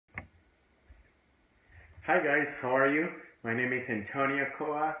Hi guys, how are you? My name is Antonio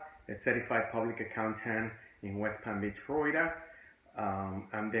Coa, a certified public accountant in West Palm Beach, Florida.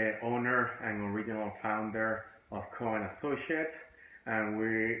 I'm the owner and original founder of Coa and Associates, and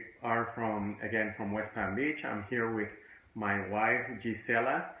we are from West Palm Beach. I'm here with my wife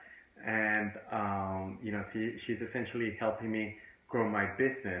Gisela, and she's essentially helping me grow my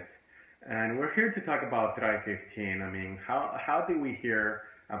business. And we're here to talk about Thrive15. I mean, how did we hear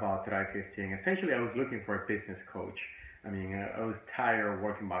about Thrive15? Essentially, I was looking for a business coach. I mean, I was tired of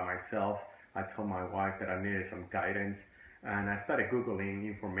working by myself. I told my wife that I needed some guidance, and I started Googling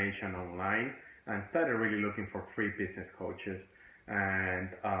information online and started really looking for free business coaches. And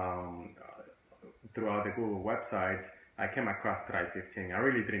throughout the Google websites, I came across Thrive15. I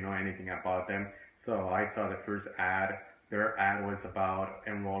really didn't know anything about them, so I saw the first ad. Their ad was about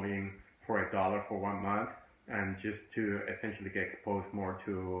enrolling for $1 for 1 month, and just to essentially get exposed more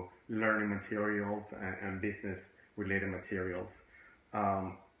to learning materials and business related materials.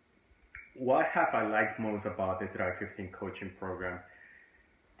 What have I liked most about the Thrive15 coaching program?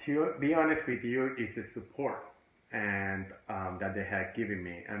 To be honest with you, is the support and that they have given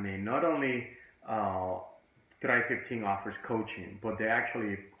me. I mean, not only Thrive15 offers coaching, but they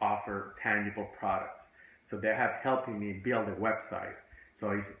actually offer tangible products. So they have helping me build a website.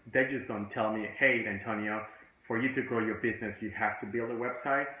 So they just don't tell me, hey, Antonio, for you to grow your business, you have to build a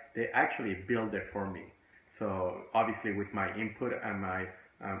website. They actually build it for me. So obviously with my input and my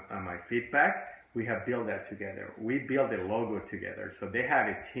feedback, we have built that together. We built a logo together. So they have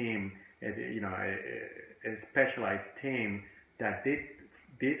a team, a specialized team that did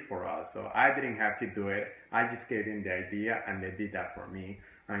this for us. So I didn't have to do it. I just gave them the idea and they did that for me.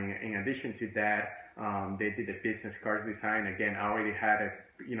 And in addition to that, they did the business cards design. Again, I already had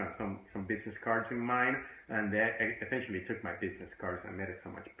some business cards in mind, and they essentially took my business cards and made it so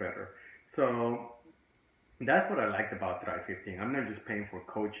much better. So that's what I liked about Thrive15. I'm not just paying for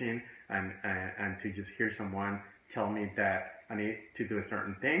coaching and to just hear someone tell me that I need to do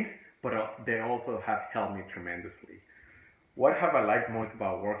certain things, but they also have helped me tremendously. What have I liked most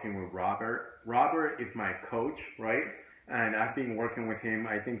about working with Robert? Robert is my coach, right? And I've been working with him,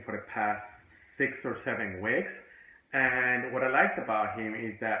 I think, for the past 6 or 7 weeks. And what I liked about him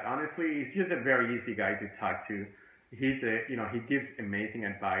is that, honestly, he's just a very easy guy to talk to. He gives amazing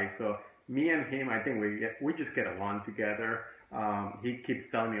advice. So me and him, I think we just get along together. He keeps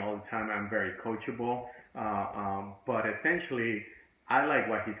telling me all the time I'm very coachable. But essentially, I like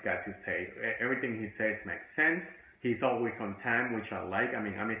what he's got to say. Everything he says makes sense. He's always on time, which I like. I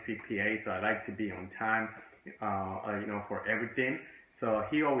mean, I'm a CPA, so I like to be on time. For everything. So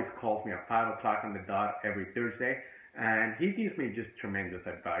he always calls me at 5 o'clock on the dot every Thursday, and he gives me just tremendous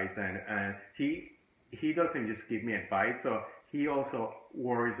advice. And he doesn't just give me advice, so he also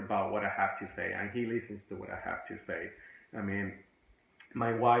worries about what I have to say, and he listens to what I have to say. I mean,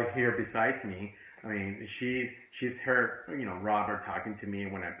 my wife here besides me, I mean, she's heard Robert talking to me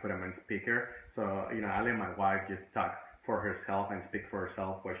when I put him on speaker. So I let my wife just talk for herself and speak for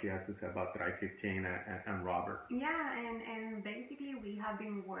herself what she has to say about Thrive15 and Robert. Yeah, and basically we have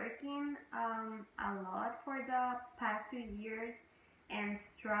been working a lot for the past 2 years and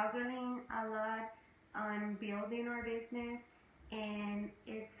struggling a lot on building our business, and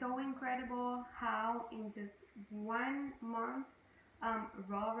it's so incredible how in just 1 month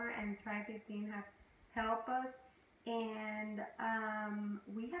Robert and Thrive15 have helped us, and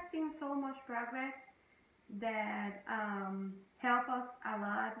we have seen so much progress that help us a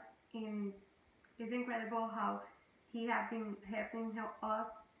lot. It's incredible how he has been helping us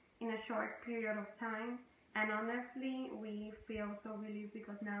in a short period of time, and honestly we feel so relieved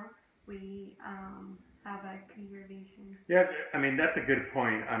because now we have a clear vision. Yeah, I mean, that's a good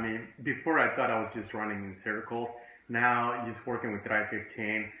point. I mean, before I thought I was just running in circles. Now just working with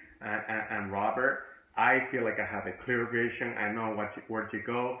Thrive15 and Robert, I feel like I have a clear vision. I know where to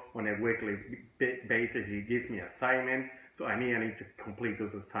go on a weekly basis. He gives me assignments, so I need to complete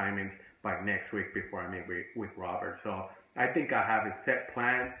those assignments by next week before I meet with Robert. So I think I have a set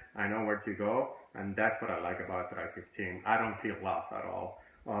plan. I know where to go, and that's what I like about Thrive15. I don't feel lost at all.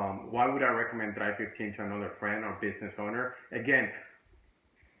 Why would I recommend Thrive15 to another friend or business owner? Again,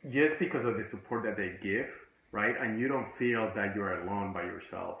 just because of the support that they give, right? And you don't feel that you're alone by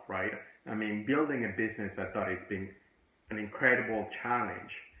yourself, right? I mean, building a business, I thought it's been an incredible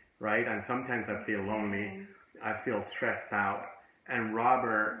challenge, right? And sometimes I feel lonely, I feel stressed out. And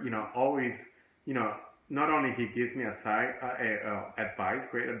Robert, always, not only he gives me advice,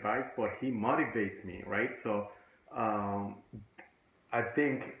 great advice, but he motivates me, right? So I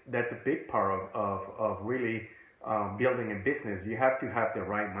think that's a big part of really building a business. You have to have the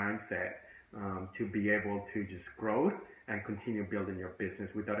right mindset. to be able to just grow and continue building your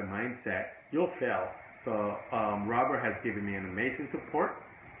business. Without a mindset, you'll fail. So Robert has given me an amazing support,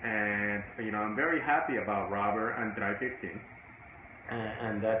 and I'm very happy about Robert and Thrive15,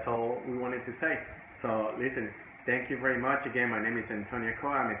 and that's all we wanted to say. So listen, thank you very much. Again, my name is Antonio Coa.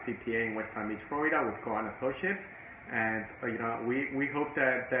 I'm a CPA in West Palm Beach, Florida with Coa & Associates. And we hope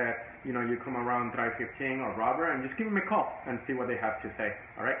that you come around Thrive15 or Robert and just give them a call and see what they have to say.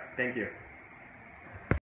 All right, thank you.